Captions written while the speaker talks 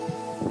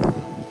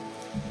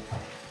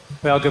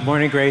Well, good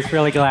morning, Grace.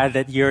 Really glad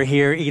that you're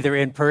here either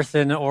in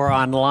person or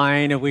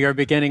online. We are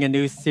beginning a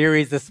new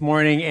series this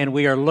morning, and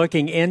we are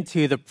looking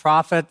into the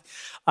prophet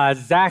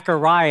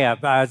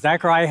Zechariah.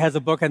 Zechariah has a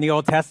book in the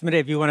Old Testament.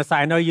 If you want to say,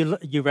 I know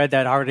you read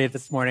that already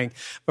this morning,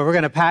 but we're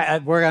going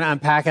to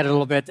unpack it a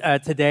little bit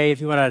today.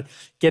 If you want to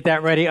get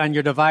that ready on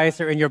your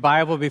device or in your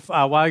Bible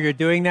while you're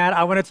doing that,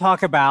 I want to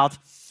talk about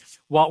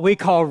what we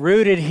call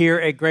Rooted here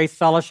at Grace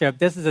Fellowship.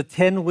 This is a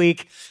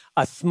 10-week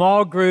a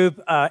small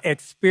group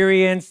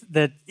experience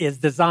that is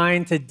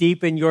designed to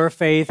deepen your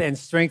faith and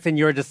strengthen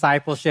your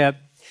discipleship.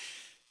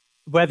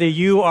 Whether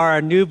you are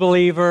a new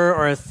believer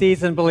or a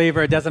seasoned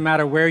believer, it doesn't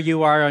matter where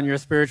you are on your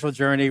spiritual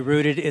journey,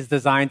 Rooted is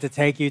designed to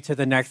take you to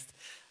the next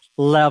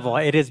level.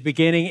 It is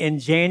beginning in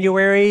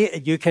January.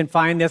 You can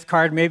find this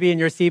card maybe in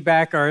your seat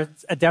back or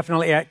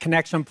definitely at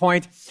Connection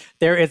Point.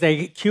 There is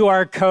a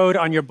QR code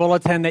on your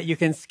bulletin that you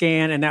can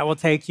scan, and that will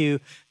take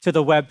you to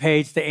the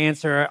webpage to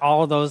answer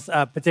all of those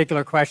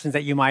particular questions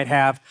that you might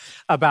have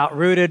about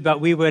Rooted, but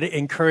we would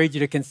encourage you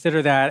to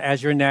consider that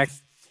as your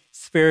next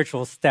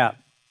spiritual step.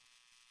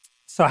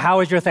 So how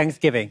was your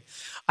Thanksgiving?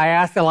 I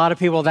asked a lot of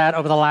people that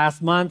over the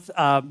last month.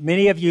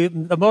 Many of you,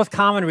 the most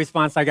common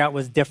response I got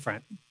was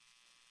different.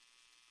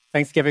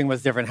 Thanksgiving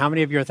was different. How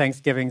many of your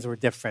Thanksgivings were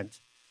different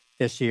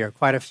this year?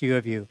 Quite a few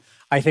of you.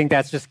 I think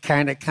that's just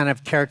kind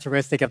of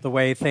characteristic of the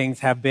way things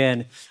have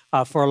been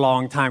for a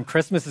long time.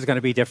 Christmas is going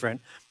to be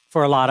different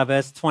for a lot of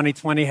us.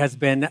 2020 has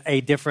been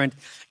a different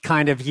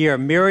kind of year.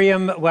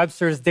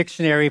 Merriam-Webster's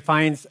dictionary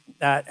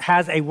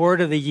has a word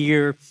of the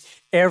year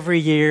every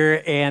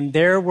year, and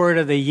their word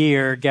of the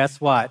year, guess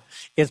what,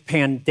 is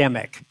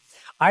pandemic.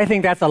 I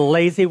think that's a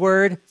lazy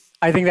word.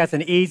 I think that's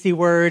an easy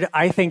word.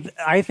 I think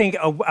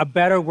a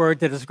better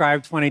word to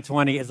describe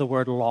 2020 is the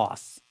word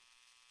loss.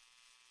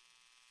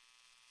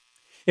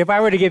 If I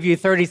were to give you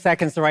 30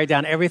 seconds to write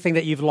down everything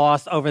that you've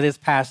lost over this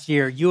past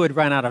year, you would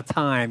run out of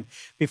time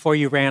before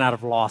you ran out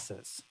of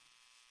losses.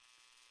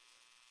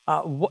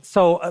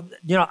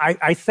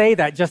 I say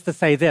that just to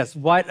say this.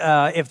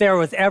 If there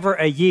was ever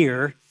a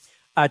year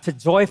to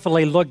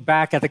joyfully look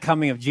back at the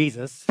coming of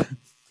Jesus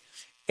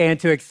and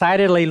to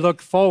excitedly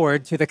look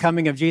forward to the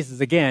coming of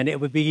Jesus again, it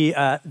would be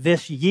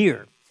this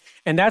year.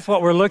 And that's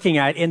what we're looking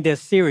at in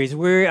this series.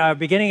 We're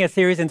beginning a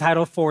series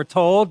entitled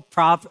Foretold,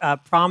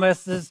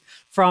 Promises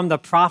from the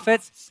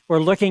Prophets. We're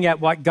looking at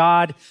what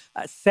God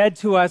said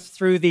to us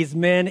through these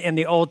men in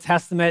the Old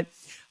Testament.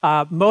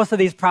 Most of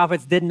these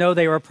prophets didn't know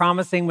they were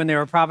promising when they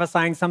were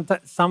prophesying.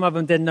 Some of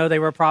them didn't know they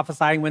were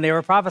prophesying when they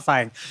were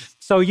prophesying.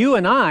 So you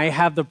and I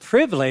have the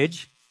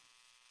privilege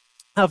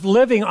of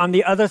living on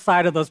the other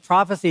side of those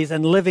prophecies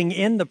and living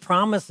in the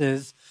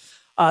promises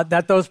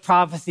that those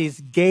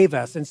prophecies gave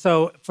us. And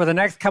so for the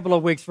next couple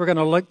of weeks, we're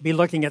going to be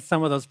looking at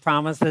some of those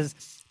promises.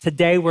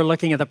 Today, we're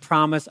looking at the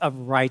promise of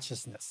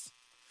righteousness.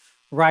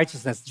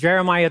 Righteousness.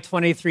 Jeremiah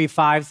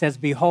 23:5 says,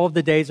 "Behold,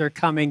 the days are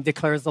coming,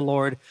 declares the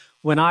Lord,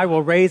 when I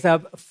will raise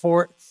up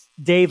for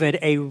David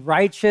a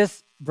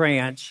righteous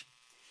branch,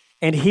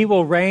 and he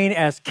will reign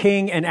as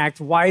king and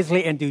act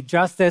wisely and do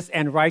justice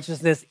and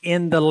righteousness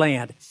in the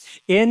land.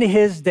 In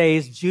his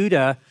days,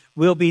 Judah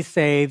will be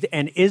saved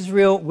and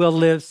Israel will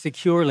live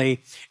securely.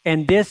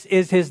 And this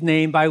is his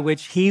name by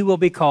which he will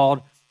be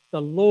called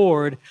the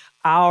Lord,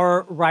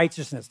 our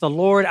righteousness." The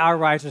Lord, our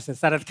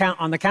righteousness.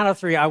 On the count of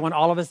three, I want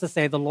all of us to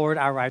say the Lord,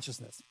 our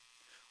righteousness.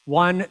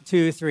 1,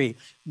 2, 3.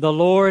 The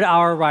Lord,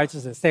 our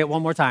righteousness. Say it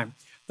one more time.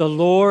 The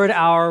Lord,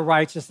 our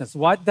righteousness.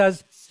 What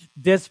does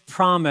this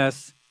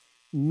promise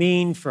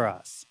mean for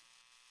us?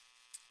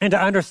 And to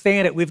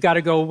understand it, we've got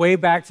to go way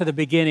back to the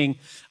beginning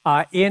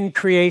in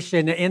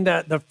creation, in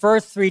the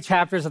first 3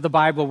 chapters of the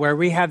Bible, where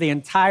we have the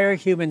entire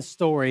human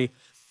story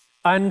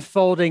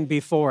unfolding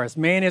before us.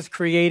 Man is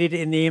created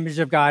in the image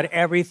of God.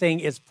 Everything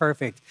is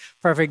perfect.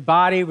 Perfect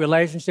body,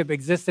 relationship,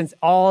 existence,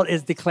 all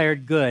is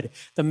declared good.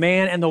 The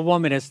man and the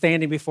woman is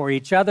standing before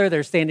each other.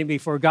 They're standing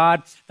before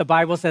God. The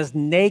Bible says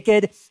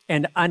naked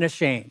and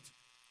unashamed.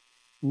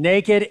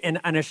 Naked and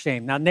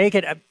unashamed. Now,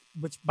 naked,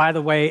 which, by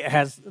the way,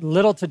 has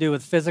little to do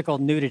with physical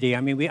nudity.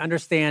 I mean, we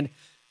understand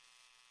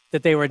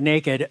that they were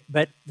naked,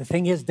 but the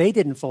thing is, they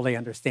didn't fully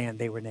understand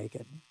they were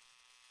naked.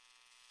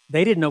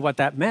 They didn't know what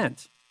that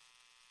meant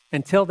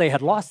until they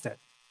had lost it.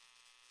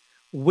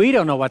 We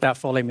don't know what that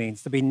fully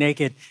means, to be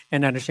naked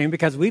and unashamed,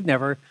 because we've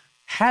never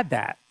had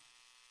that.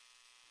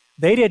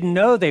 They didn't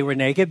know they were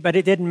naked, but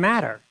it didn't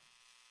matter.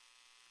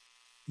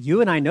 You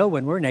and I know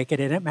when we're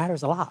naked, and it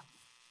matters a lot.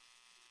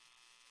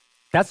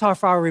 That's how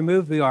far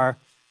removed we are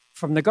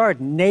from the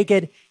garden,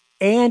 naked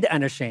and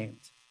unashamed,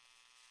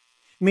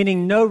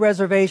 meaning no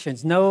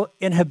reservations, no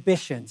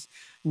inhibitions,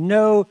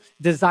 no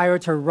desire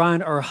to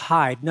run or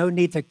hide, no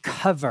need to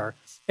cover,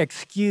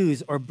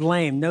 excuse, or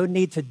blame, no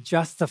need to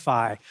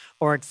justify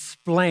or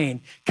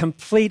explain,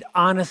 complete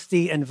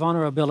honesty and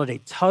vulnerability,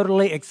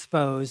 totally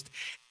exposed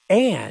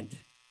and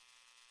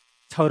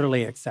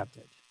totally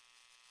accepted.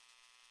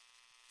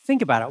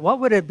 Think about it. What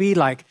would it be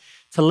like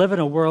to live in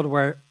a world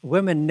where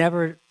women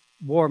never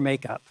wore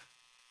makeup,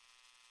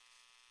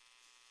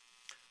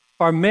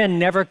 or men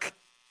never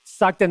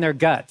sucked in their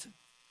gut,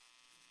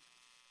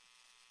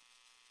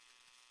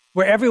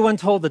 where everyone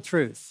told the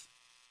truth.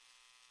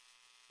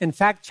 In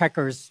fact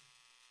checkers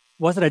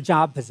wasn't a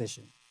job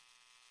position.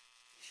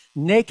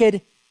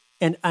 Naked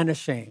and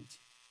unashamed.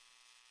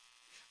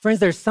 Friends,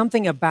 there's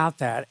something about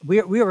that.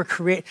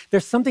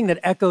 There's something that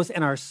echoes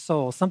in our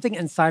soul, something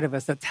inside of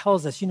us that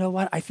tells us, you know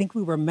what? I think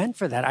we were meant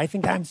for that. I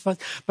think I'm supposed,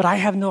 but I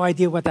have no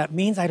idea what that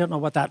means. I don't know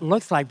what that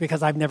looks like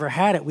because I've never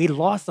had it. We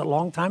lost it a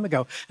long time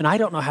ago, and I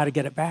don't know how to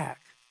get it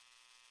back.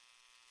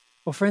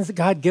 Well, friends,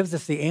 God gives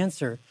us the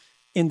answer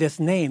in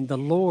this name, the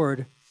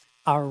Lord,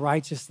 our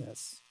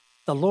righteousness.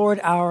 The Lord,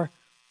 our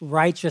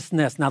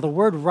righteousness. Now, the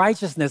word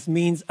righteousness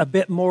means a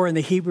bit more in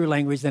the Hebrew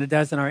language than it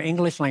does in our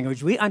English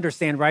language. We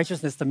understand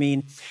righteousness to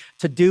mean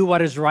to do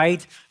what is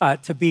right,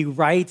 to be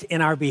right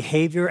in our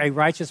behavior. A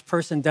righteous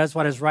person does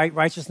what is right.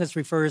 Righteousness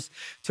refers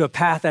to a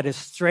path that is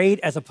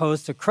straight as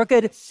opposed to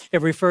crooked.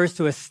 It refers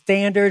to a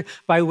standard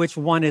by which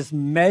one is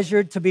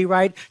measured to be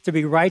right. To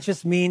be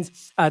righteous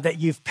means that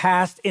you've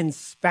passed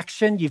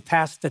inspection, you've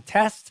passed the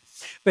test.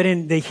 But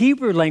in the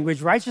Hebrew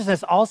language,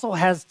 righteousness also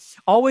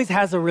always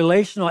has a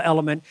relational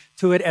element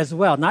to it as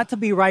well. Not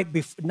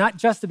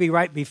just to be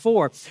right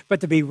before, but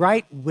to be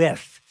right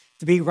with.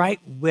 To be right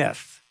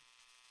with.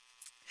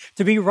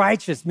 To be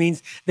righteous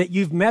means that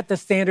you've met the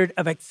standard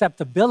of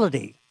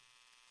acceptability.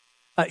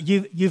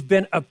 You've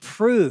been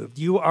approved.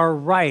 You are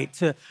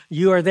right.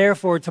 You are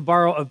therefore, to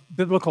borrow a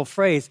biblical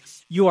phrase,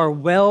 you are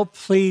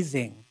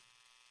well-pleasing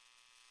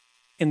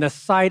in the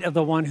sight of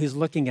the one who's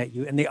looking at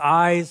you, in the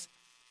eyes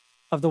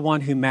of the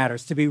one who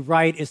matters. To be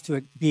right is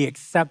to be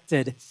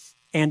accepted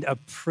and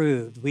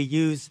approved. We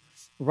use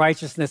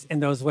righteousness in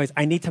those ways.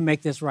 I need to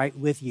make this right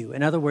with you.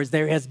 In other words,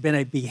 there has been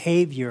a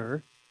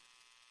behavior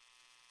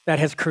that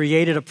has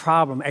created a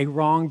problem, a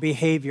wrong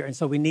behavior. And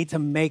so we need to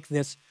make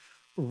this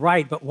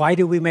right. But why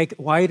do we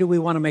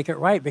want to make it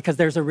right? Because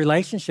there's a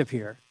relationship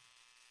here.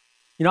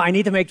 You know, I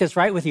need to make this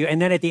right with you.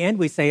 And then at the end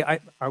we say,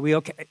 are we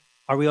okay?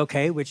 Are we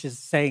okay? Which is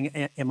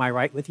saying, am I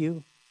right with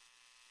you?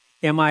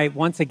 Am I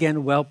once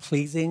again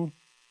well-pleasing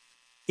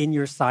in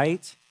your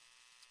sight?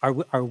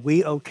 Are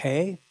we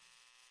okay?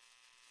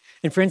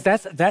 And friends,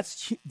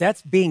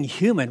 that's being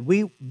human.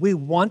 We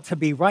want to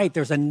be right.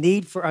 There's a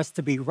need for us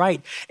to be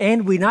right.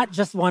 And we not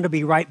just want to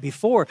be right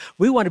before,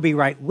 we want to be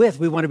right with.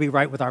 We want to be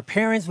right with our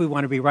parents. We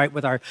want to be right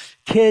with our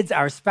kids,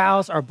 our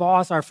spouse, our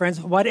boss, our friends,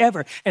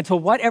 whatever. And to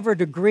whatever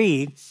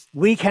degree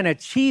we can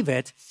achieve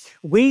it,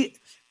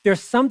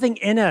 there's something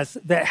in us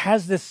that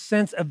has this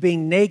sense of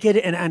being naked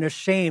and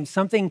unashamed,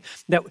 something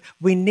that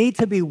we need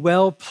to be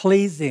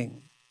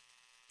well-pleasing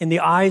in the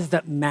eyes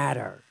that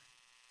matter,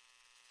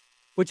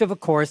 which of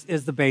course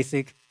is the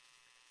basic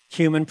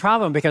human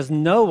problem, because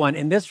no one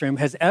in this room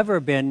has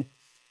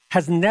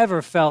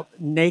never felt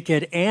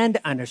naked and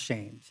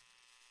unashamed.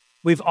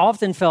 We've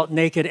often felt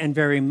naked and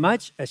very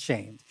much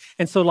ashamed.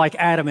 And so like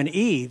Adam and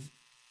Eve,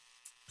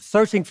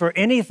 searching for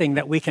anything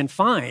that we can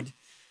find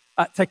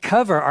to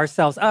cover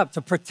ourselves up,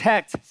 to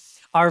protect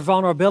our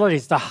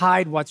vulnerabilities, to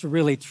hide what's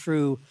really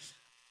true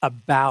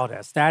about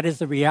us. That is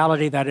the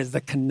reality. That is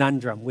the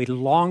conundrum. We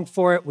long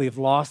for it. We've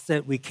lost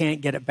it. We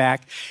can't get it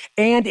back.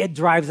 And it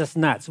drives us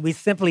nuts. We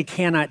simply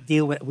cannot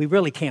deal with it. We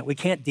really can't. We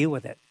can't deal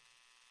with it.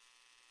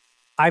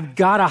 I've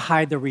got to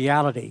hide the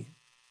reality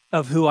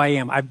of who I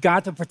am. I've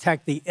got to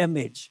protect the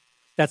image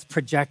that's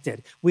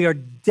projected. We are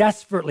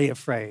desperately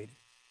afraid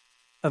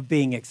of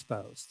being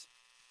exposed.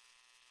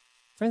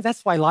 Friends,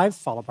 that's why lives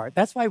fall apart.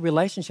 That's why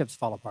relationships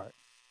fall apart.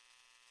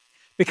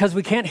 Because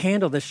we can't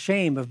handle the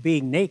shame of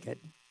being naked.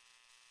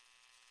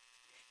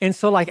 And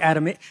so like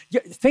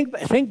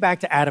think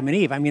back to Adam and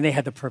Eve. I mean, they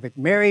had the perfect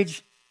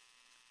marriage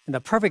and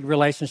the perfect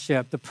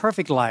relationship, the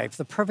perfect lives,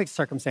 the perfect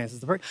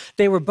circumstances.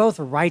 They were both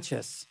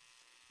righteous.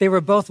 They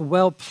were both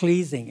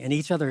well-pleasing in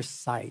each other's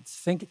sights.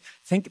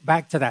 Think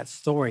back to that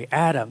story.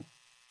 Adam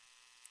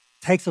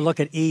takes a look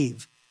at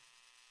Eve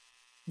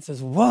and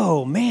says,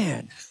 whoa,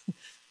 man,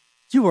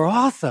 you are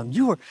awesome.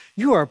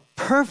 You are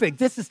perfect.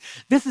 This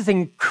is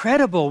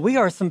incredible. We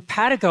are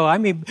simpatico. I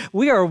mean,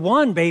 we are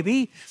one,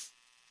 baby.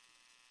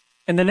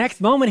 And the next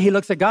moment he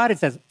looks at God and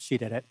says, she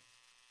did it.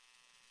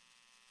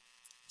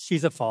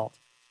 She's at fault.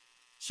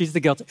 She's the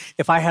guilty.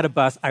 If I had a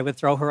bus, I would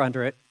throw her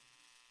under it.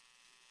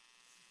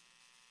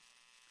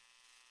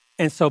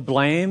 And so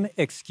blame,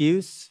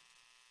 excuse,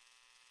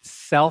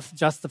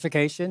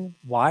 self-justification.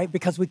 Why?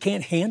 Because we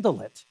can't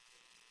handle it.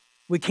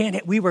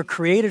 We were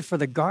created for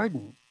the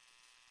garden.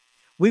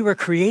 We were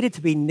created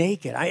to be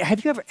naked.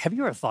 Have you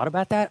ever thought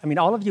about that? I mean,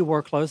 all of you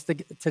wore clothes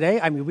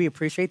today. I mean, we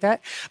appreciate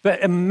that.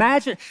 But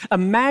imagine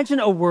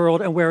a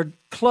world where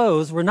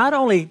clothes were not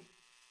only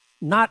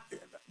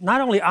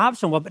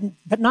optional,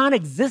 but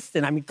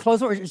non-existent. I mean,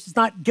 clothes were just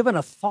not given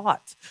a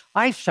thought.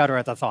 I shudder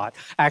at the thought,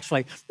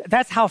 actually.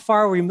 That's how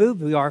far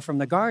removed we are from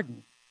the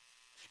garden.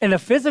 And the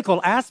physical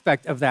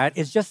aspect of that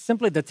is just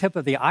simply the tip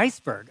of the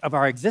iceberg of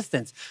our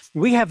existence.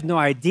 We have no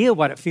idea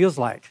what it feels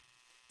like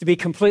to be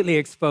completely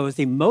exposed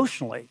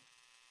emotionally,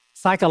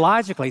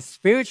 psychologically,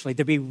 spiritually,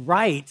 to be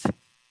right,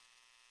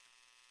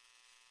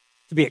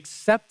 to be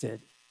accepted,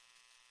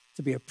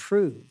 to be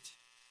approved.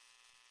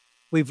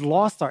 we've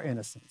lost our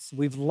innocence.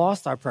 We've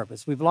lost our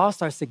purpose. We've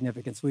lost our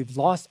significance. We've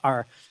lost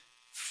our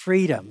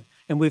freedom.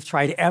 And we've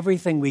tried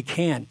everything we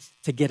can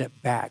to get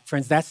it back.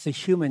 Friends, that's the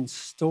human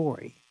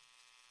story.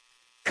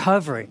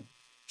 Covering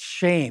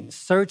shame,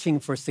 searching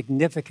for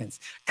significance,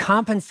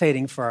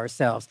 compensating for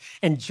ourselves,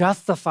 and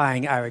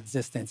justifying our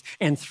existence,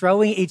 and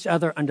throwing each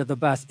other under the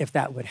bus if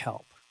that would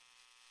help.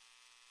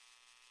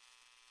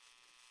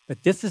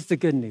 But this is the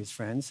good news,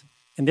 friends,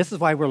 and this is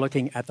why we're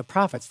looking at the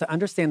prophets. To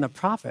understand the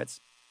prophets,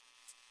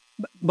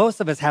 most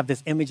of us have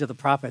this image of the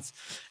prophets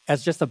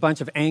as just a bunch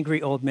of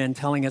angry old men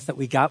telling us that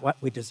we got what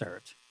we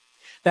deserved.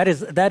 That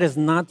is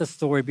not the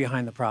story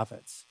behind the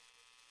prophets.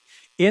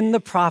 In the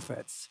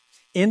prophets,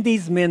 in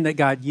these men that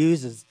God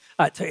uses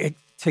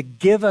to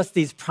give us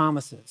these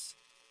promises,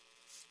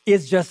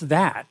 is just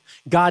that.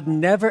 God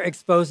never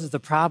exposes the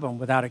problem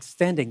without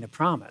extending the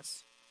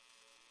promise.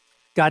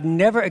 God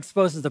never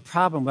exposes the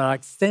problem without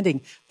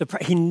extending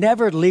He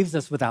never leaves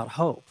us without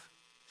hope.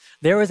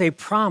 There is a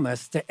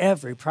promise to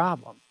every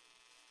problem.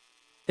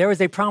 There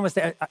is a promise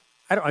to,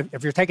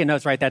 if you're taking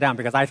notes, write that down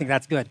because I think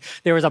that's good.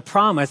 There is a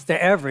promise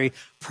to every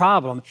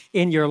problem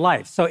in your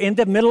life. So in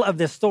the middle of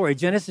this story,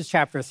 Genesis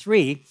chapter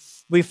 3,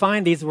 we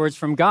find these words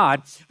from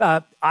God.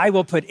 I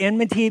will put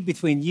enmity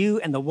between you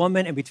and the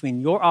woman and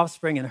between your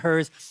offspring and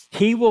hers.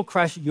 He will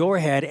crush your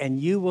head and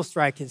you will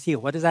strike his heel.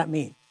 What does that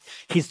mean?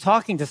 He's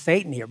talking to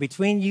Satan here,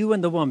 between you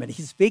and the woman.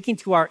 He's speaking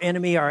to our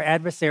enemy, our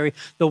adversary,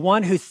 the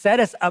one who set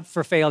us up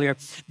for failure.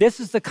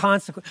 This is the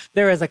consequence.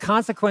 There is a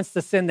consequence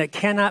to sin that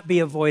cannot be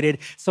avoided.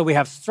 So we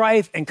have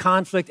strife and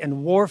conflict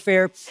and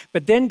warfare.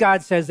 But then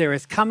God says there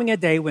is coming a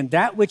day when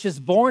that which is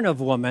born of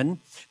woman,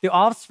 the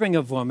offspring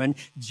of woman,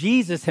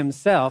 Jesus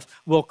himself,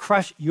 will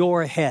crush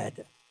your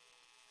head.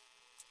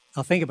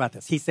 Now think about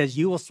this. He says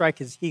you will strike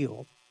his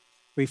heel,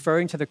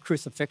 referring to the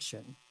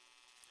crucifixion.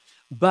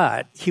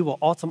 But he will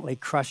ultimately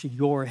crush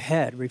your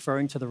head,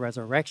 referring to the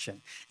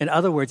resurrection. In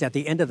other words, at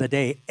the end of the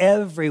day,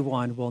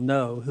 everyone will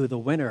know who the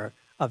winner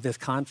of this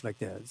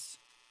conflict is.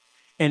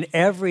 And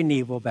every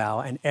knee will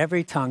bow and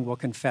every tongue will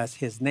confess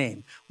his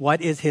name.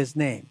 What is his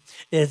name?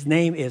 His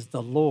name is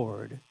the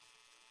Lord,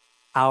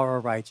 our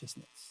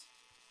righteousness.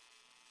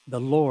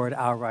 The Lord,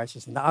 our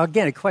righteousness. Now,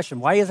 again, a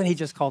question. Why isn't he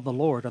just called the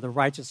Lord or the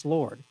righteous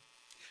Lord?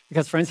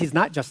 Because, friends, he's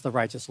not just the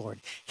righteous Lord.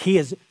 He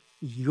is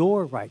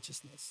your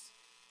righteousness.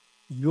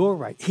 You're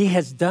right. He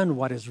has done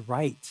what is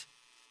right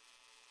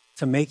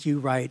to make you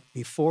right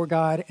before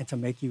God and to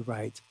make you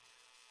right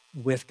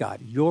with God.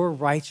 Your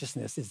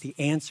righteousness is the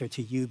answer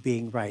to you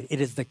being right.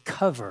 It is the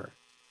cover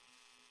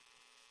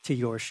to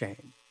your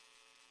shame.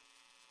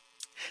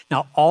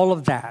 Now, all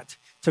of that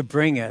to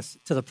bring us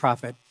to the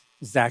prophet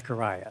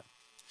Zechariah.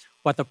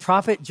 What the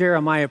prophet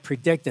Jeremiah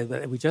predicted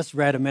that we just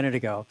read a minute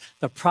ago,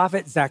 the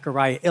prophet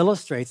Zechariah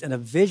illustrates in a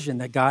vision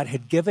that God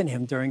had given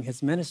him during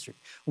his ministry.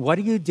 What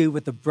do you do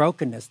with the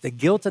brokenness, the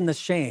guilt and the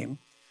shame,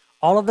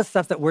 all of the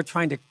stuff that we're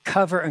trying to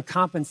cover and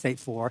compensate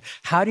for?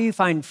 How do you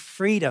find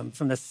freedom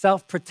from the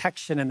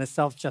self-protection and the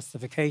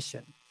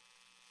self-justification?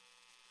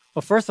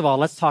 Well, first of all,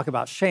 let's talk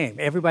about shame.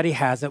 Everybody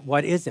has it.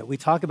 What is it? We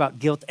talk about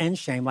guilt and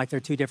shame like they're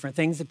two different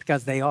things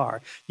because they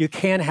are. You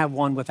can't have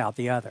one without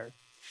the other.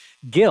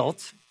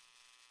 Guilt,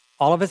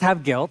 all of us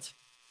have guilt.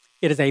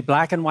 It is a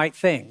black and white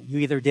thing. You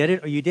either did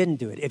it or you didn't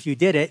do it. If you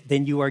did it,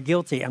 then you are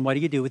guilty. And what do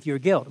you do with your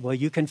guilt? Well,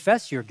 you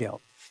confess your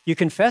guilt. You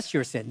confess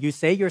your sin. You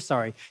say you're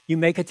sorry. You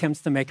make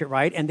attempts to make it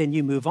right, and then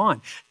you move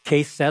on.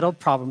 Case settled,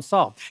 problem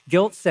solved.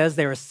 Guilt says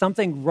there is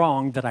something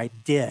wrong that I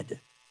did.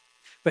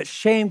 But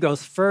shame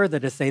goes further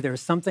to say there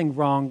is something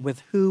wrong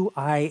with who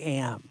I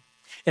am.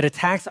 It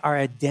attacks our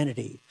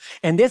identity.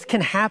 And this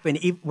can happen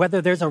whether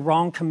there's a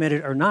wrong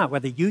committed or not,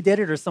 whether you did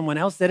it or someone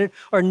else did it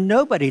or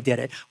nobody did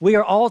it. We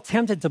are all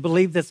tempted to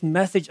believe this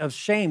message of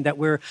shame, that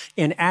we're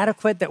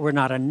inadequate, that we're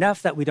not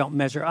enough, that we don't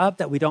measure up,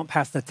 that we don't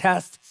pass the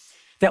test,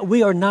 that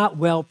we are not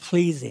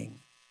well-pleasing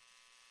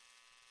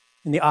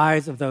in the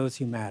eyes of those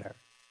who matter.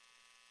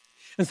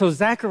 And so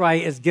Zechariah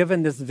is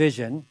given this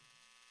vision.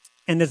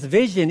 And this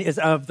vision is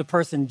of the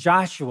person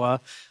Joshua,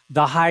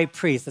 the high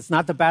priest. It's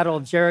not the Battle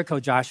of Jericho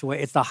Joshua.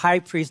 It's the high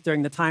priest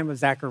during the time of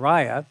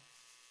Zechariah.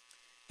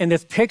 And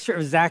this picture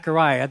of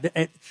Zechariah,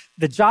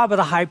 the job of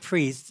the high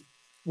priest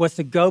was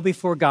to go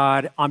before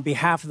God on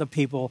behalf of the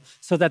people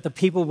so that the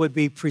people would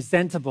be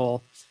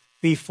presentable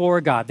before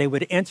God. They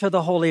would enter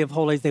the Holy of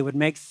Holies. They would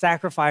make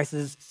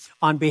sacrifices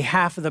on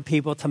behalf of the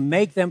people to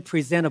make them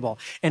presentable.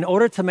 In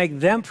order to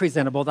make them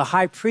presentable, the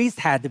high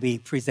priest had to be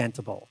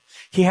presentable.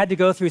 He had to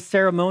go through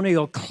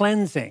ceremonial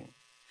cleansing.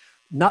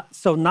 Not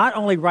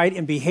only right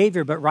in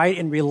behavior, but right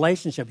in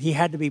relationship. He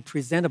had to be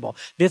presentable.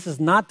 This is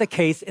not the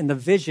case in the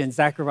vision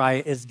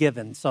Zechariah is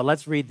given. So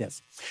let's read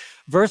this.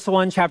 Verse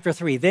 1, chapter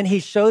 3. Then he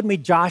showed me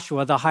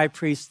Joshua, the high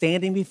priest,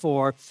 standing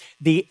before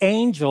the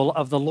angel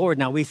of the Lord.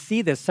 Now, we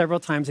see this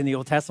several times in the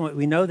Old Testament.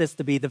 We know this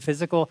to be the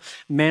physical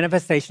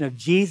manifestation of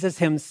Jesus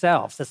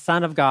himself, the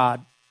Son of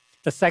God,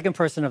 the second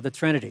person of the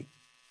Trinity.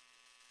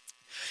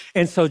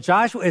 And so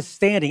Joshua is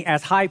standing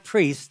as high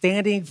priest,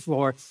 standing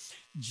for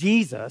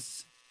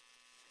Jesus.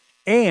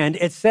 And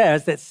it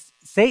says that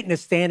Satan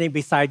is standing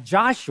beside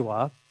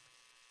Joshua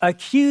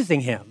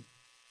accusing him.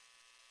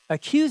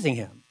 Accusing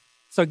him.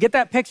 So get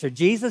that picture,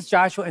 Jesus,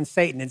 Joshua, and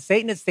Satan. And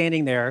Satan is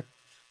standing there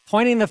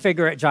pointing the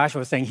finger at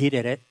Joshua saying, he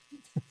did it.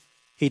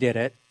 He did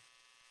it.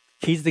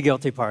 He's the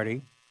guilty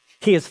party.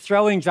 He is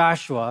throwing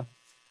Joshua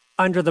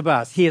under the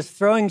bus. He is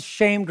throwing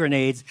shame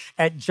grenades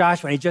at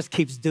Joshua, and he just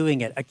keeps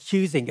doing it,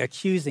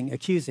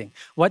 accusing.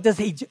 What does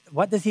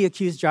he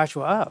accuse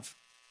Joshua of?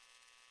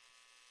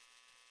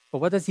 Well,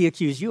 what does he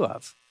accuse you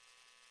of?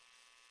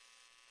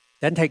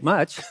 Doesn't take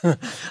much.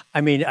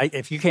 I mean,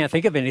 if you can't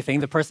think of anything,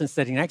 the person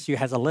sitting next to you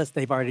has a list.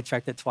 They've already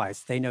checked it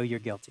twice. They know you're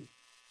guilty.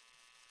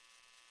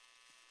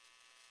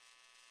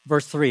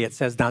 Verse 3, it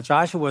says, now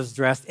Joshua was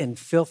dressed in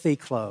filthy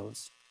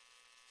clothes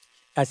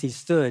as he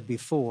stood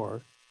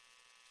before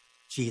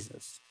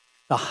Jesus.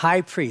 The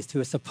high priest,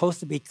 who is supposed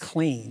to be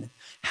clean,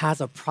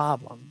 has a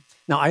problem.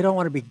 Now, I don't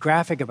want to be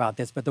graphic about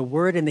this, but the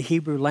word in the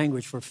Hebrew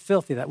language for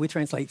filthy, that we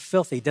translate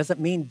filthy, doesn't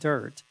mean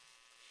dirt.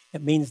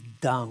 It means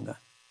dung.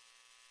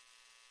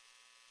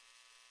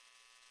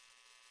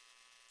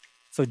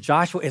 So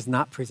Joshua is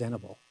not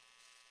presentable.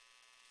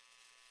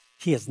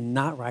 He is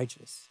not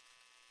righteous.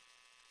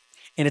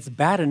 And it's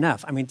bad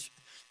enough. I mean,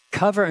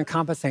 cover and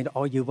compensate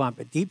all you want,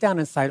 but deep down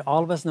inside,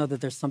 all of us know that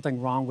there's something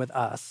wrong with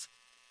us.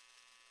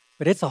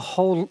 But it's a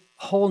whole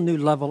new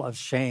level of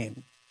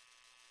shame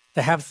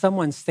to have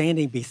someone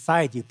standing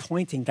beside you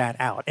pointing that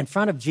out, in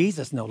front of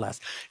Jesus, no less,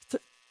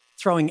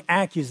 throwing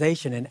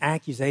accusation and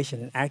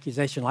accusation and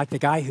accusation, like the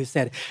guy who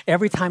said,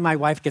 every time my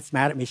wife gets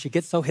mad at me, she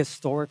gets so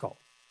historical.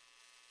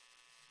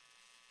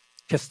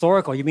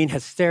 Historical, you mean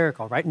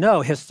hysterical, right?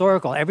 No,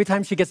 historical. Every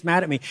time she gets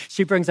mad at me,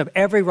 she brings up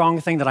every wrong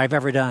thing that I've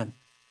ever done.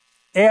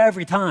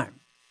 Every time.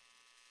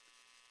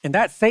 And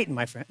that's Satan,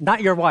 my friend,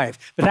 not your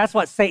wife, but that's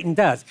what Satan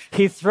does.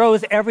 He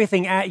throws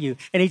everything at you,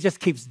 and he just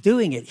keeps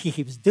doing it. He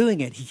keeps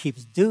doing it. He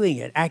keeps doing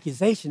it.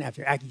 Accusation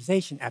after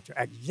accusation after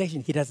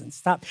accusation. He doesn't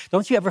stop.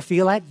 Don't you ever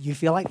feel that? You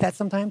feel like that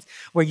sometimes?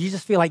 Where you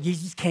just feel like you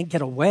just can't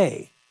get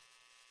away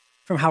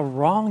from how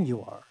wrong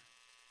you are.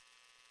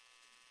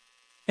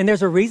 And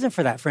there's a reason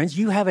for that, friends.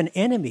 You have an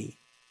enemy.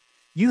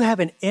 You have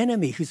an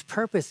enemy whose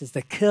purpose is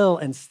to kill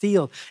and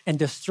steal and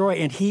destroy,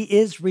 and he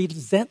is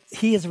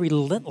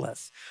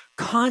relentless,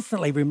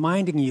 constantly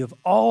reminding you of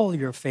all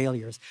your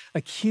failures,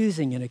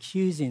 accusing and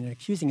accusing and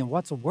accusing. And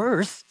what's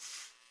worse,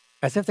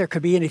 as if there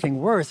could be anything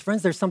worse,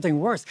 friends, there's something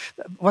worse.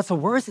 What's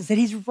worse is that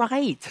he's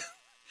right.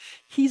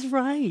 He's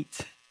right.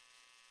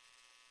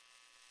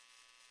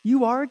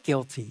 You are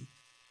guilty.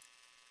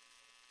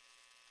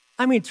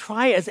 I mean,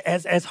 try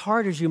as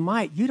hard as you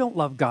might. You don't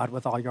love God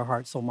with all your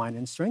heart, soul, mind,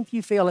 and strength.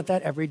 You fail at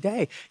that every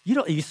day.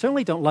 You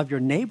certainly don't love your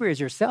neighbor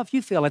as yourself.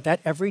 You fail at that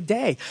every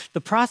day.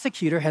 The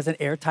prosecutor has an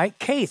airtight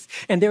case,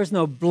 and there's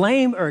no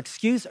blame or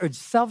excuse or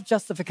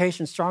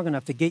self-justification strong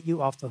enough to get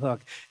you off the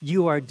hook.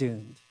 You are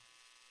doomed.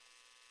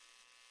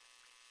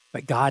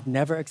 But God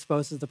never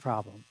exposes the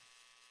problem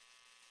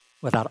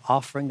without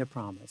offering the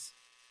promise.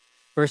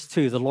 Verse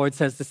 2, the Lord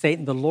says to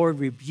Satan, the Lord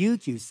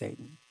rebuke you,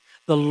 Satan.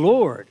 The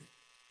Lord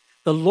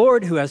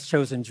who has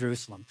chosen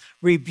Jerusalem,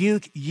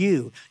 rebuke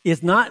you.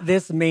 Is not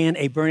this man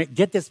a burning,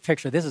 get this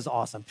picture, this is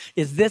awesome.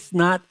 Is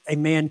not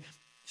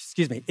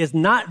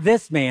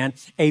this man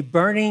a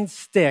burning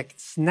stick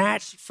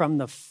snatched from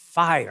the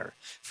fire?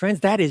 Friends,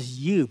 that is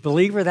you.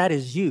 Believer, that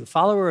is you.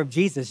 Follower of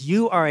Jesus,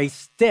 you are a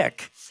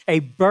stick, a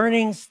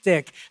burning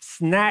stick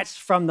snatched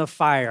from the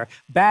fire.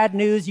 Bad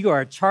news, you are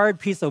a charred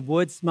piece of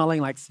wood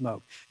smelling like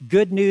smoke.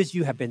 Good news,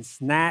 you have been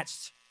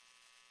snatched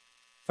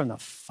from the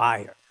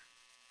fire.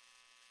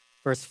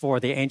 Verse 4,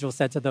 the angel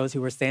said to those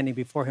who were standing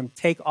before him,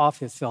 take off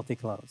his filthy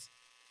clothes.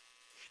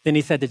 Then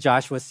he said to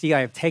Joshua, see, I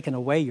have taken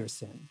away your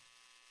sin.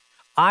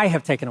 I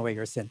have taken away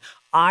your sin.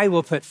 I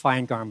will put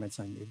fine garments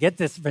on you. Get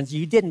this, friends,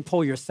 you didn't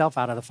pull yourself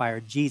out of the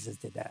fire. Jesus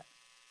did that.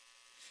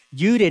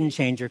 You didn't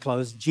change your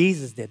clothes.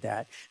 Jesus did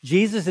that.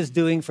 Jesus is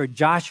doing for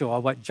Joshua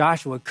what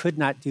Joshua could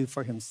not do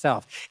for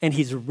himself. And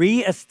he's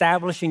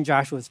reestablishing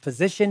Joshua's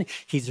position.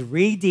 He's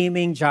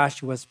redeeming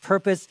Joshua's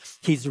purpose.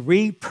 He's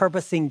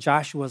repurposing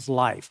Joshua's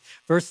life.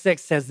 Verse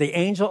 6 says, the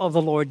angel of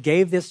the Lord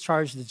gave this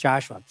charge to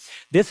Joshua.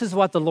 This is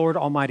what the Lord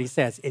Almighty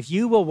says. If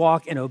you will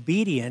walk in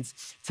obedience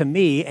to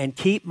me and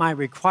keep my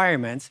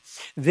requirements,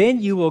 then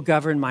you will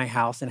govern my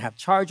house and have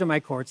charge of my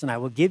courts, and I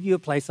will give you a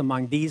place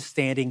among these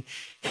standing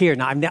here.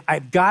 Now,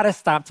 I've got to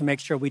stop to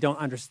make sure we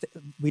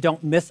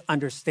don't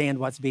misunderstand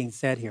what's being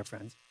said here,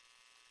 friends.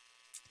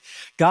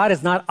 God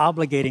is not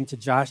obligating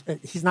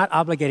he's not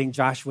obligating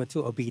Joshua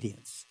to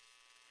obedience.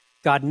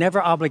 God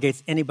never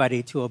obligates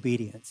anybody to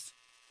obedience.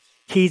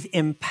 He's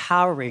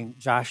empowering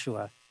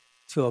Joshua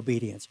to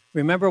obedience.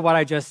 Remember what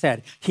I just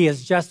said. He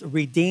has just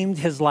redeemed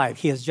his life.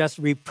 He has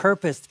just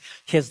repurposed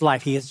his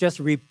life. He has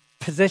just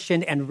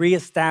repositioned and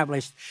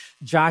reestablished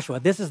Joshua.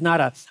 This is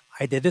not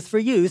I did this for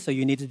you, so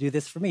you need to do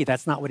this for me.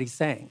 That's not what he's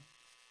saying.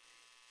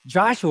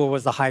 Joshua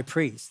was the high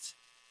priest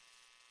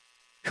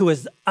who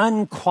was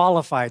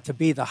unqualified to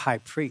be the high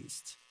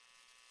priest.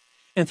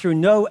 And through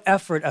no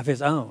effort of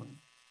his own,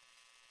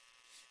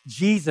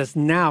 Jesus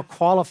now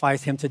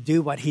qualifies him to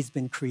do what he's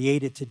been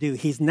created to do.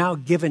 He's now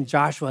given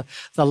Joshua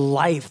the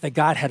life that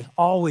God had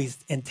always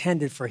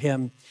intended for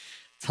him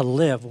to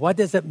live. What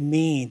does it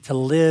mean to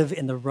live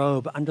in the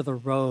robe, under the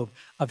robe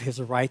of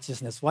his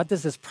righteousness? What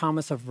does this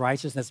promise of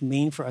righteousness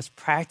mean for us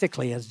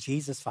practically as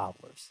Jesus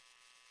followers?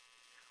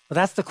 Well,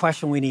 that's the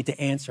question we need to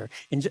answer.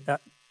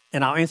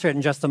 And I'll answer it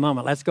in just a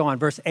moment. Let's go on.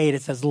 Verse 8,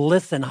 it says,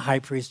 "Listen, high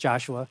priest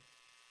Joshua,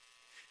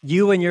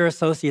 you and your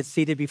associates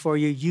seated before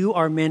you, you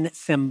are men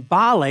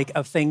symbolic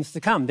of things to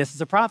come." This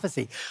is a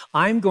prophecy.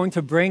 "I'm going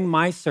to bring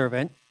my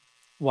servant,"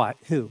 what?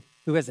 Who?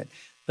 Who is it?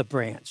 The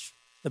branch.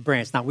 The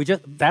branch. Now,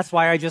 that's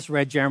why I just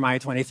read Jeremiah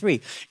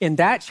 23. In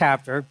that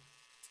chapter,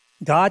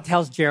 God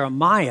tells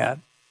Jeremiah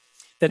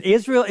that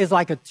Israel is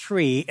like a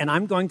tree, and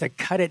I'm going to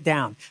cut it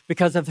down.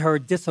 Because of her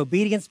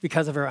disobedience,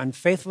 because of her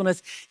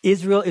unfaithfulness,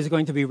 Israel is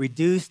going to be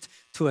reduced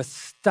to a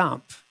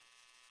stump.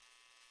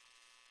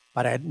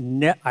 But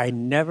I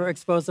never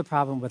exposed the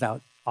problem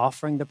without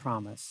offering the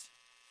promise.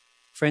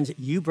 Friends,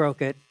 you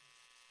broke it.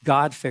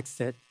 God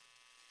fixed it.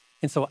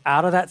 And so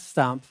out of that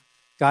stump,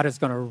 God is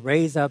going to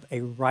raise up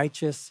a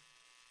righteous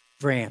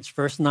branch.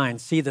 Verse 9,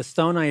 "See the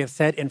stone I have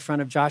set in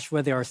front of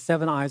Joshua. There are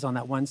 7 eyes on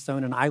that one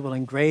stone, and I will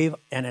engrave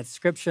an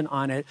inscription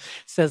on it,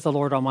 says the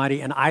Lord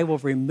Almighty, and I will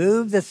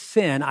remove the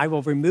sin. I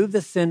will remove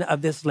the sin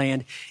of this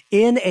land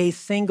in a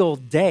single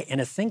day."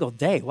 In a single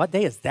day. What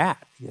day is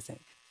that, do you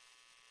think?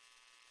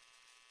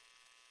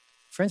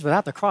 Friends,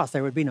 without the cross,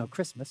 there would be no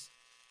Christmas.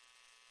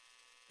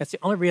 That's the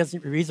only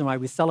reason why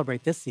we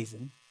celebrate this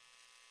season.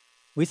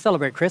 We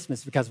celebrate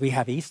Christmas because we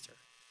have Easter.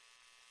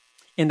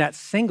 In that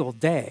single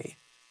day,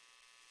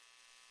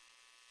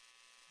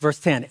 verse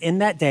 10, "In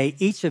that day,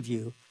 each of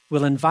you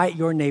will invite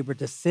your neighbor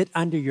to sit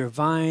under your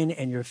vine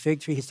and your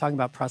fig tree." He's talking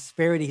about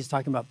prosperity. He's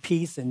talking about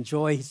peace and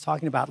joy. He's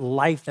talking about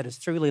life that is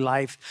truly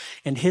life.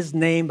 "And his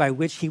name by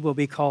which he will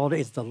be called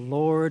is the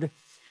Lord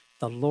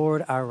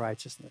our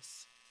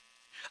righteousness."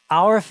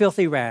 Our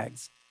filthy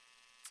rags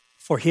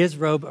for his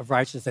robe of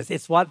righteousness.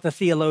 It's what the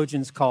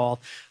theologians call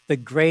the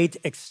great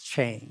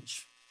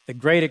exchange. The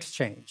great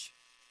exchange.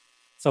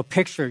 So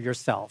picture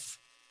yourself.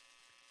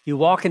 You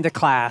walk into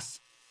class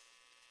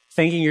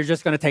thinking you're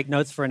just going to take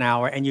notes for an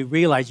hour, and you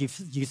realize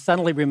you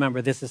suddenly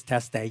remember this is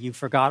test day. You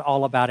forgot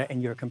all about it,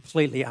 and you're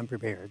completely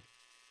unprepared.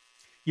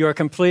 You're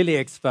completely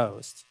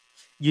exposed.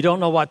 You don't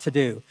know what to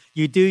do.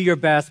 You do your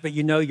best, but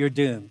you know you're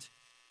doomed.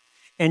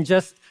 And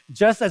just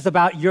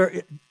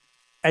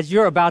as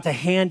you're about to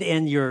hand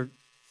in your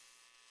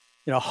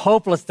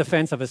hopeless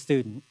defense of a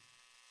student,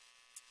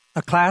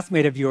 a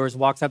classmate of yours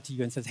walks up to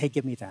you and says, "Hey,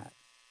 give me that.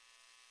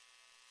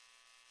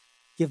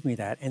 Give me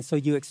that." And so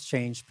you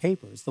exchange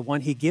papers. The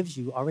one he gives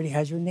you already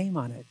has your name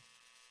on it.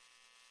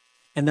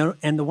 And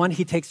the one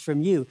he takes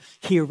from you,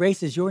 he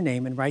erases your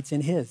name and writes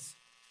in his.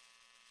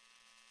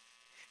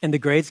 And the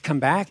grades come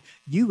back.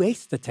 You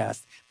ace the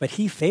test, but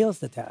he fails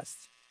the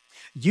test.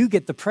 You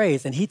get the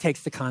praise, and he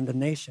takes the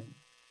condemnation.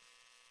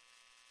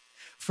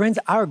 Friends,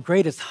 our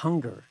greatest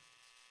hunger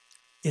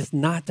is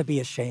not to be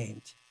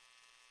ashamed.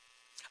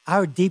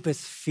 Our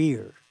deepest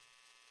fear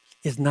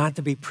is not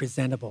to be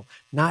presentable,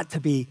 not to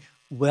be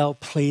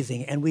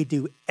well-pleasing, and we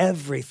do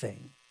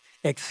everything.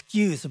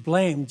 Excuse,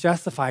 blame,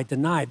 justify,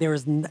 deny.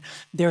 There's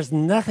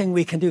nothing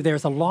we can do.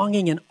 There's a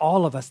longing in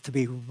all of us to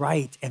be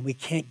right, and we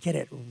can't get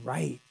it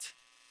right.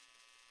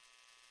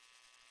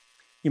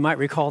 You might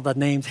recall the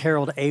names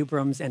Harold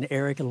Abrams and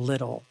Eric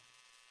Liddell.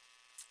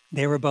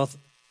 They were both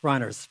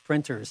runners,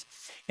 sprinters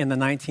in the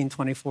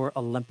 1924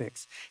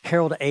 Olympics.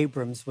 Harold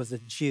Abrams was a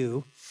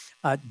Jew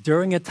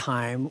during a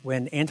time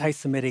when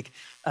anti-Semitic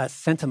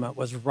sentiment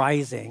was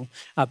rising,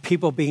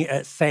 people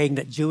saying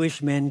that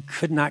Jewish men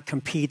could not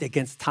compete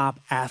against top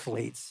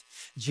athletes.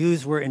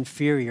 Jews were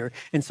inferior.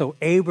 And so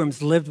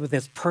Abrams lived with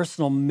this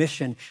personal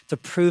mission to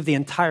prove the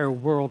entire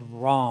world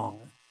wrong.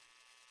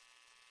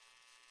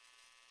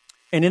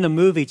 And in the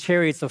movie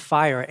Chariots of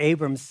Fire,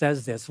 Abrams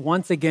says this,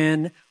 once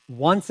again,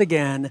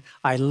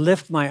 I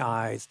lift my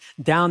eyes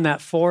down that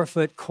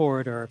 4-foot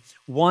corridor,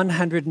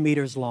 100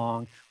 meters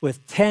long,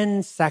 with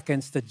 10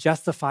 seconds to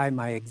justify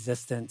my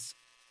existence.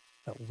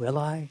 But will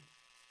I?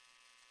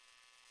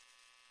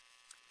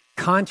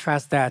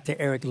 Contrast that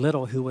to Eric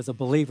Liddell, who was a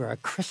believer, a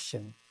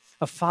Christian,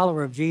 a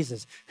follower of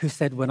Jesus, who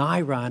said, when I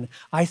run,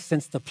 I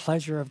sense the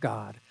pleasure of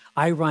God.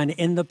 I run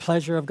in the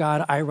pleasure of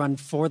God. I run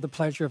for the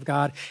pleasure of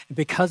God. And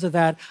because of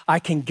that, I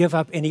can give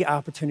up any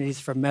opportunities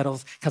for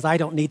medals because I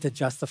don't need to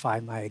justify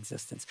my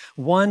existence.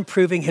 One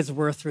proving his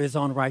worth through his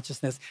own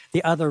righteousness,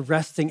 the other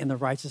resting in the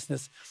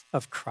righteousness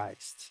of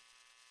Christ.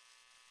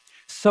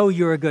 So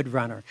you're a good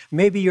runner.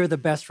 Maybe you're the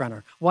best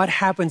runner. What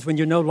happens when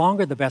you're no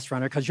longer the best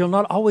runner? Because you'll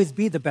not always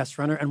be the best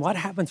runner. And what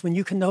happens when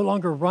you can no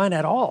longer run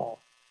at all?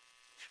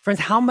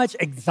 Friends, how much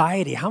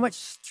anxiety, how much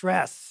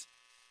stress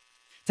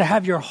to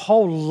have your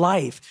whole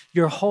life,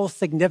 your whole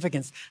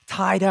significance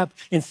tied up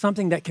in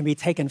something that can be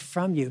taken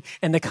from you,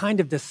 and the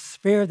kind of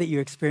despair that you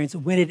experience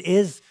when it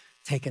is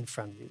taken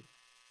from you.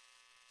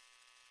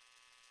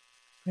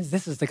 Friends,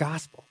 this is the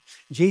gospel.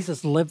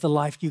 Jesus lived the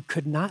life you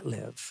could not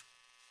live.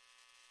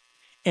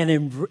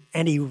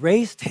 and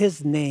erased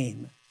his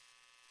name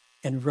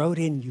and wrote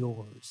in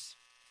yours.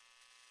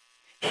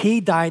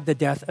 He died the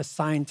death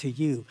assigned to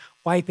you,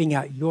 wiping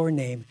out your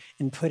name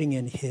and putting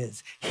in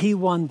his. He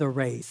won the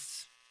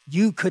race.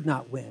 You could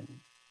not win.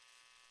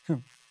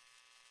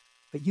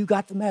 But you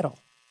got the medal.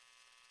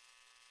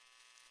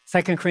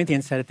 2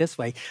 Corinthians said it this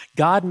way: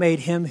 God made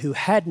him who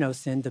had no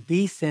sin to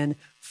be sin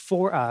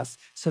for us,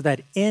 so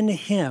that in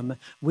him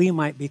we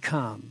might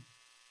become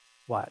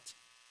what?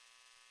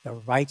 The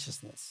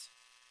righteousness.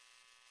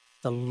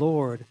 The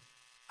Lord,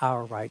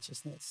 our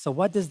righteousness. So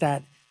what does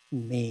that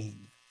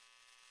mean?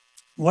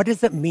 What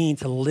does it mean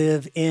to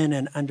live in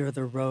and under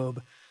the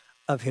robe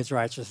of his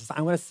righteousness?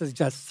 I want to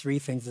suggest three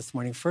things this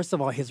morning. First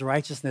of all, his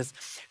righteousness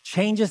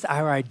changes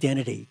our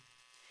identity.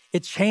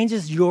 It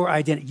changes your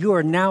identity. You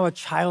are now a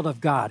child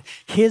of God.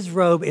 His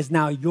robe is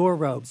now your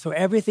robe. So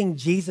everything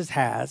Jesus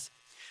has,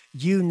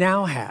 you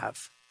now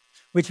have,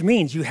 which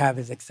means you have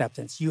his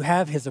acceptance. You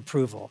have his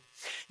approval.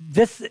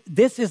 This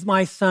is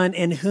my son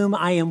in whom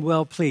I am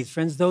well pleased.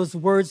 Friends, those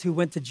words who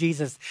went to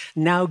Jesus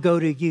now go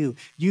to you.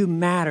 You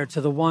matter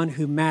to the one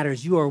who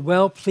matters. You are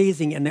well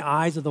pleasing in the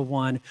eyes of the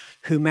one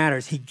who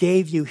matters. He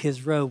gave you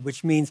his robe,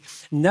 which means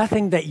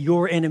nothing that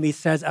your enemy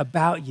says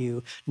about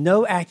you,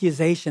 no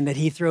accusation that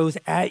he throws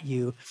at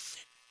you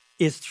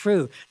is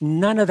true.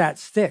 None of that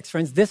sticks.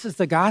 Friends, this is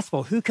the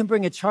gospel. Who can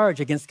bring a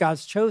charge against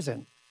God's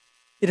chosen?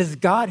 It is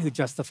God who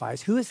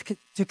justifies. Who is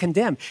to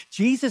condemn?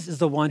 Jesus is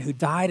the one who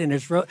died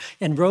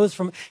and rose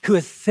from, who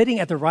is sitting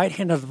at the right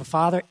hand of the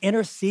Father,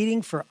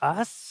 interceding for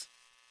us.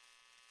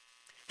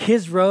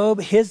 His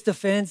robe, his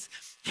defense,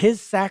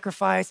 his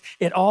sacrifice,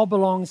 it all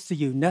belongs to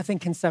you. Nothing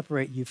can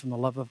separate you from the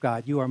love of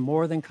God. You are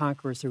more than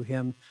conquerors through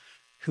him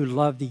who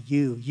loved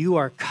you. You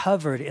are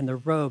covered in the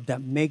robe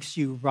that makes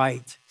you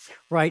right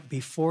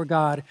before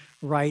God,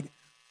 right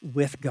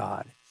with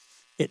God.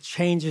 It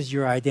changes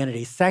your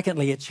identity.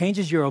 Secondly, it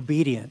changes your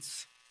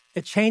obedience.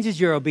 It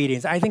changes your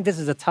obedience. I think this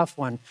is a tough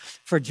one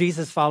for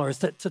Jesus followers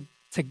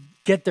to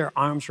get their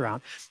arms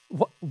around.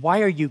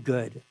 Why are you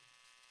good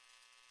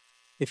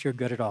if you're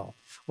good at all?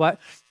 To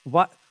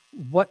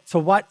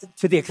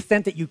the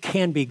extent that you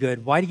can be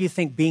good, why do you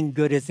think being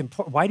good is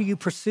important? Why do you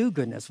pursue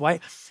goodness? Why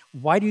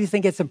do you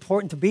think it's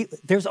important to be?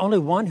 There's only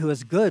one who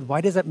is good.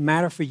 Why does it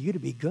matter for you to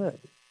be good?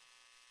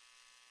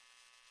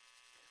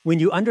 When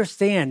you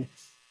understand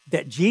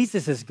that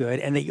Jesus is good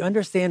and that you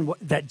understand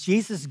that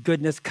Jesus'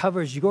 goodness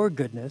covers your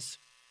goodness,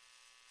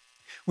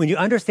 when you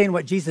understand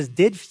what Jesus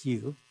did for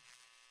you,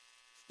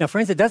 now,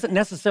 friends, it doesn't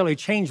necessarily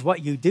change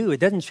what you do. It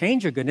doesn't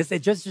change your goodness.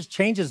 It just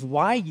changes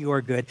why you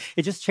are good.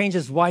 It just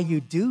changes why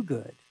you do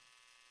good.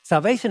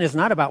 Salvation is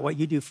not about what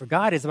you do for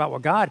God. It's about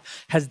what God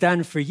has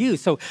done for you.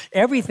 So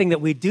everything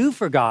that we do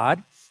for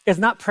God is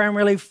not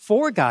primarily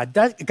for God.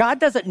 God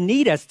doesn't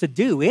need us to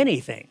do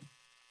anything.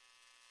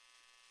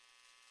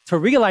 To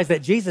realize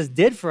that Jesus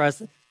did for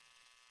us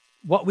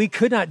what we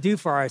could not do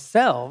for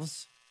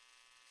ourselves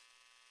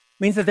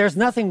means that there's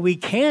nothing we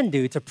can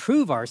do to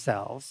prove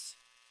ourselves.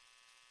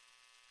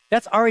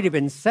 That's already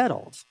been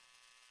settled.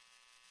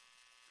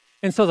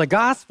 And so the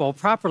gospel,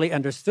 properly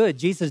understood,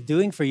 Jesus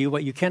doing for you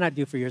what you cannot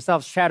do for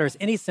yourself, shatters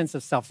any sense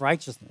of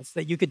self-righteousness,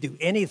 that you could do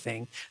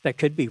anything that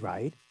could be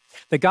right.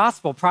 The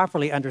gospel,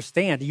 properly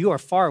understand, you are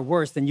far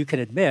worse than you can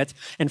admit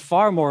and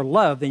far more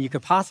loved than you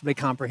could possibly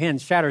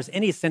comprehend, shatters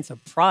any sense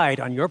of pride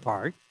on your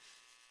part.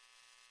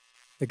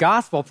 The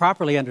gospel,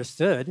 properly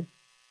understood,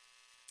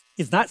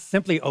 is not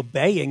simply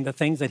obeying the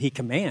things that he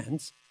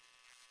commands.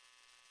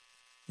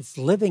 It's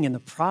living in the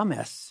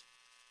promise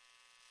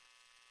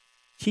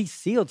he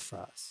sealed for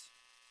us.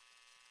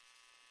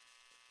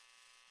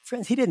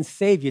 Friends, he didn't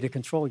save you to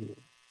control you.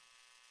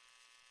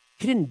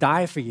 He didn't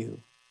die for you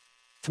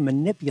to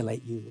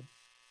manipulate you.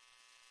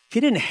 He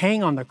didn't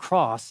hang on the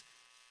cross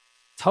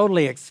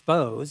totally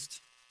exposed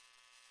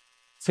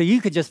so you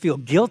could just feel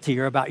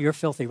guiltier about your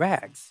filthy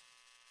rags.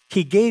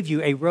 He gave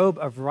you a robe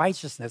of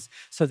righteousness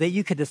so that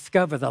you could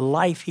discover the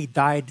life he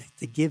died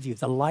to give you,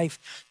 the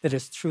life that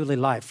is truly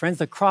life. Friends,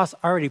 the cross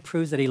already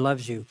proves that he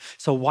loves you.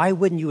 So why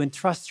wouldn't you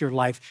entrust your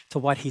life to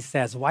what he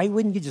says? Why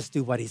wouldn't you just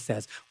do what he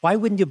says? Why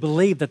wouldn't you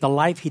believe that the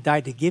life he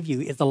died to give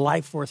you is the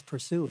life worth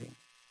pursuing?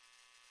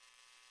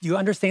 Do you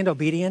understand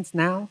obedience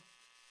now?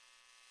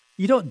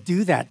 You don't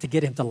do that to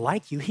get him to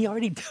like you. He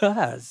already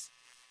does.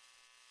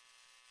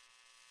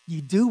 You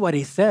do what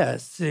he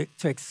says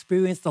to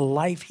experience the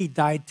life he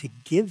died to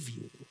give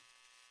you.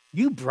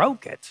 You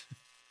broke it.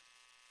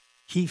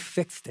 He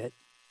fixed it.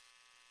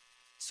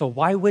 So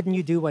why wouldn't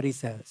you do what he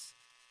says?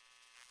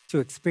 To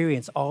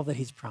experience all that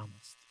he's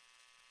promised.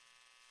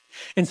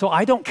 And so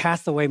I don't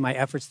cast away my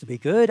efforts to be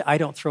good. I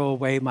don't throw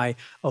away my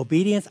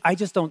obedience. I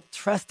just don't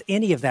trust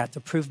any of that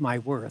to prove my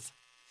worth.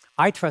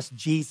 I trust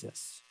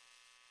Jesus.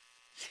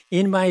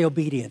 In my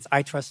obedience,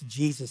 I trust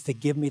Jesus to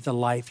give me the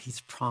life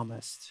he's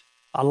promised,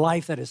 a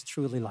life that is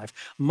truly life.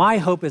 My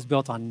hope is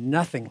built on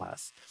nothing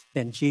less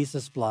than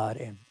Jesus' blood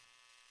and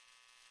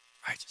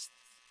righteousness.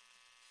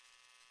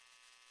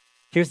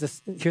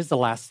 Here's the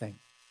last thing.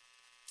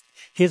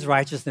 His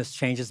righteousness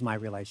changes my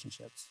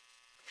relationships.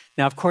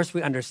 Now, of course,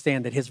 we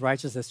understand that his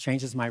righteousness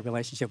changes my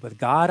relationship with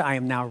God. I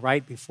am now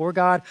right before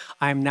God.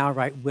 I am now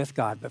right with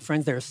God. But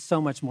friends, there is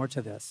so much more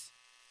to this.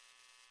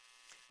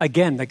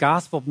 Again, the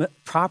gospel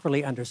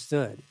properly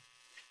understood,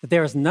 that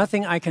there is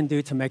nothing I can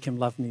do to make him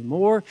love me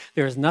more.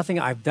 There is nothing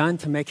I've done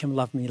to make him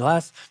love me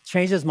less.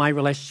 Changes my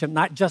relationship,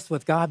 not just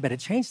with God, but it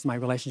changes my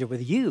relationship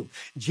with you.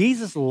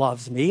 Jesus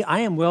loves me. I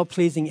am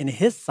well-pleasing in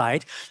his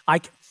sight. I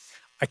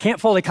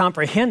can't fully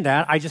comprehend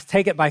that. I just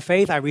take it by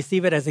faith. I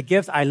receive it as a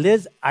gift. I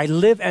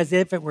live as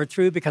if it were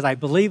true because I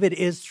believe it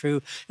is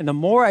true. And the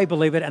more I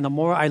believe it and the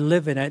more I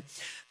live in it,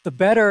 the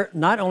better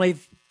not only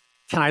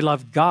can I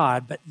love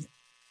God, but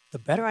the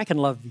better I can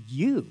love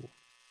you.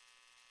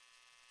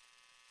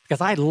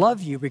 Because I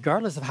love you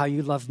regardless of how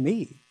you love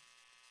me.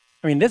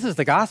 I mean, this is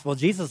the gospel.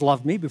 Jesus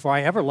loved me before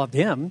I ever loved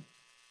him.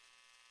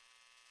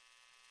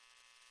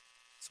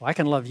 So I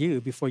can love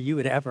you before you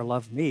would ever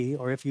love me,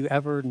 or if you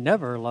ever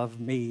never love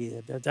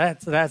me.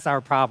 That's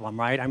our problem,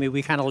 right? I mean,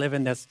 we kind of live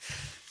in this,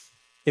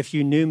 if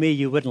you knew me,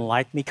 you wouldn't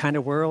like me kind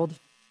of world.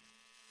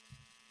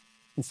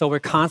 And so we're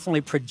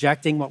constantly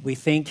projecting what we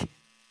think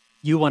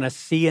you want to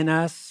see in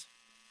us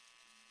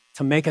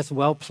to make us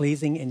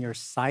well-pleasing in your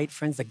sight.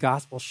 Friends, the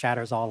gospel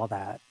shatters all of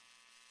that.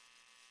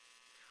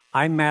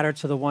 I matter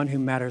to the one who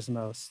matters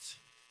most.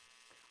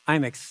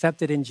 I'm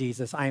accepted in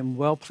Jesus. I am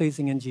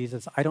well-pleasing in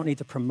Jesus. I don't need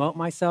to promote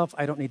myself.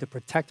 I don't need to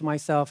protect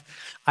myself.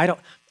 I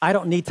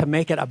don't need to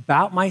make it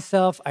about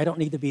myself. I don't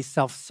need to be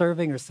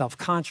self-serving or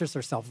self-conscious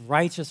or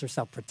self-righteous or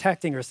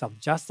self-protecting or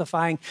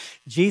self-justifying.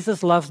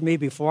 Jesus loves me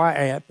before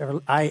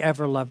I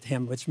ever loved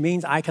him, which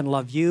means I can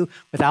love you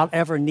without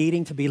ever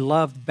needing to be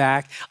loved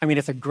back. I mean,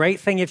 it's a great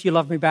thing if you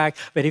love me back,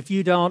 but if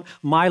you don't,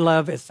 my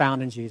love is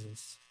found in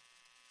Jesus.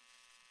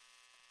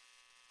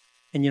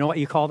 And you know what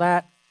you call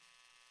that?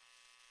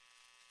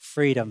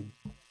 Freedom.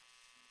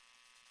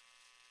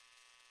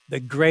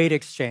 The great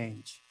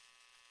exchange.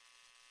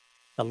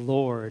 The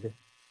Lord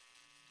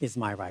is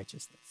my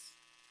righteousness.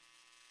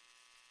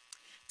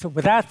 So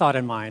with that thought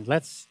in mind,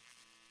 let's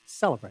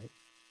celebrate.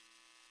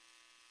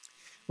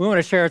 We want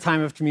to share a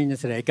time of communion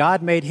today.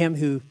 God made him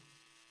who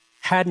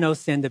had no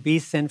sin to be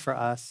sin for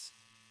us,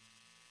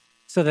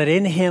 so that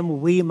in him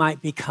we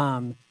might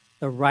become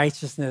the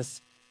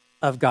righteousness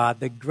of God.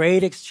 The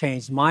great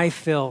exchange, my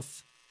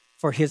filth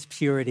for his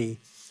purity,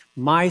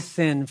 my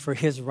sin for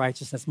his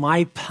righteousness,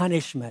 my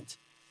punishment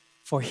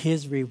for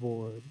his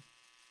reward.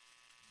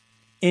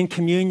 In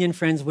communion,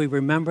 friends, we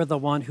remember the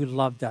one who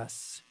loved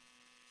us,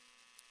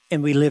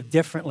 and we live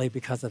differently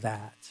because of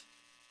that.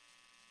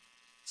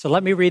 So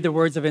let me read the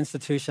words of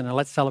institution, and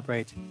let's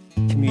celebrate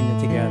communion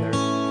together.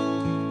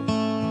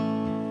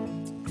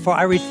 For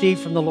I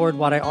received from the Lord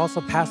what I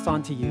also passed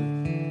on to you.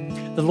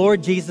 The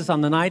Lord Jesus, on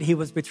the night he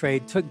was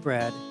betrayed, took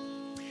bread,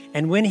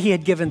 and when he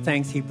had given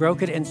thanks, he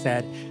broke it and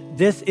said,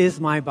 "This is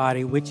my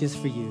body, which is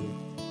for you.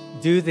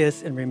 Do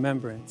this in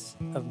remembrance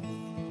of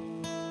me."